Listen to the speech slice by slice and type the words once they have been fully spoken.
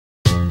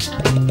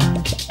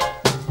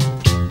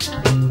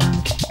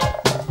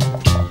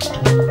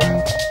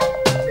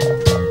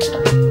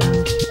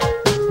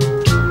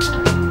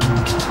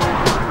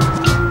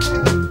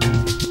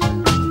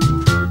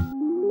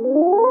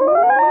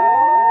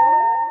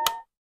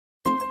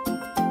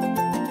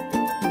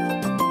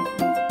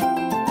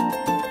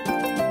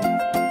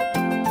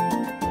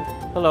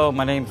Hello,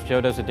 my name is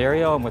Joe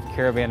Desiderio. I'm with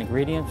Caravan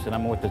Ingredients and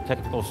I'm with the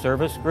Technical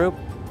Service Group.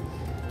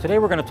 Today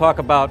we're going to talk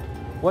about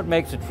what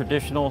makes a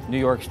traditional New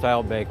York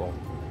style bagel.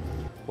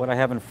 What I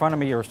have in front of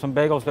me are some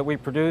bagels that we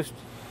produced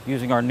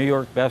using our New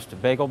York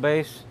Best bagel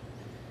base.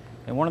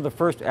 And one of the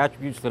first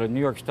attributes that a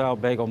New York style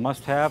bagel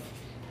must have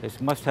is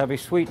it must have a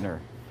sweetener,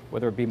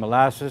 whether it be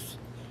molasses,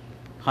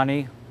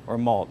 honey, or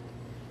malt.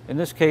 In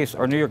this case,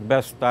 our New York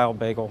Best style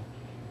bagel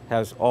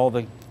has all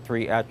the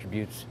three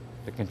attributes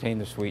that contain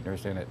the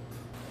sweeteners in it.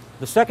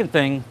 The second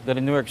thing that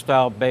a New York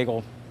style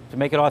bagel, to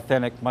make it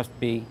authentic, it must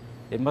be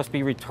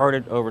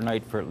retarded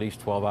overnight for at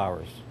least 12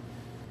 hours.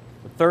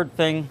 The third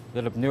thing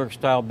that a New York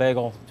style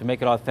bagel, to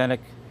make it authentic,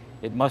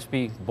 it must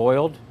be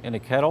boiled in a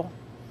kettle.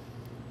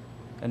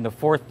 And the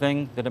fourth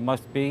thing that it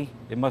must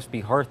be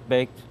hearth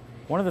baked.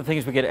 One of the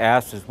things we get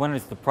asked is when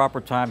is the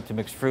proper time to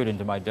mix fruit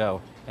into my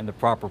dough and the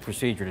proper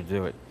procedure to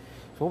do it.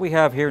 So what we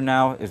have here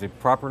now is a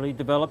properly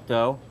developed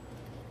dough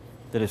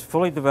that is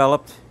fully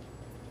developed.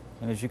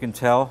 And as you can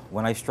tell,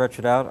 when I stretch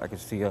it out, I can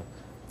see a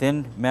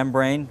thin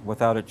membrane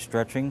without it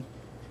stretching,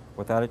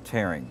 without it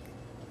tearing.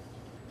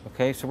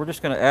 Okay, so we're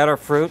just going to add our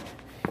fruit.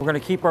 We're going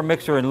to keep our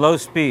mixer in low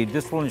speed.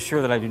 This will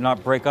ensure that I do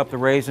not break up the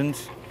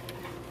raisins.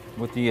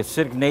 With the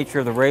acidic nature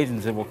of the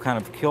raisins, it will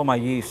kind of kill my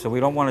yeast, so we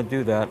don't want to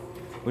do that.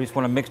 We just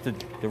want to mix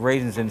the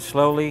raisins in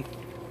slowly.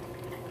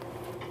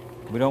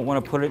 We don't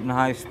want to put it in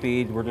high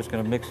speed. We're just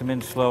going to mix them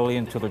in slowly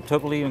until they're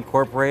totally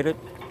incorporated.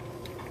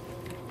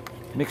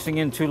 Mixing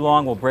in too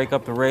long will break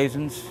up the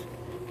raisins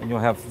and you'll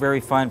have very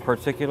fine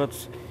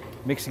particulates.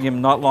 Mixing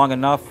them not long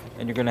enough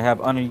and you're going to have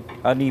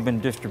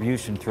uneven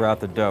distribution throughout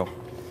the dough.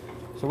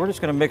 So we're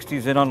just going to mix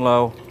these in on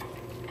low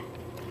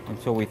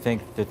until we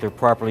think that they're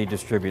properly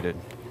distributed.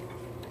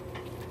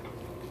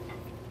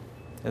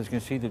 As you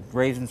can see, the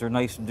raisins are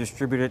nice and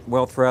distributed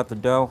well throughout the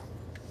dough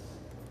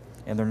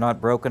and they're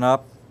not broken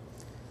up.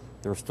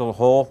 They're still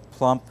whole,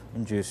 plump,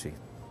 and juicy.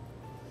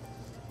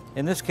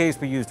 In this case,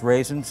 we used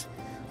raisins.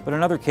 But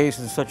in other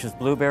cases, such as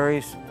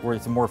blueberries, where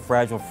it's a more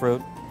fragile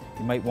fruit,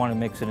 you might want to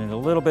mix it in a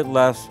little bit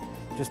less,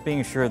 just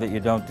being sure that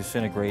you don't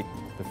disintegrate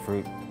the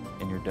fruit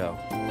in your dough.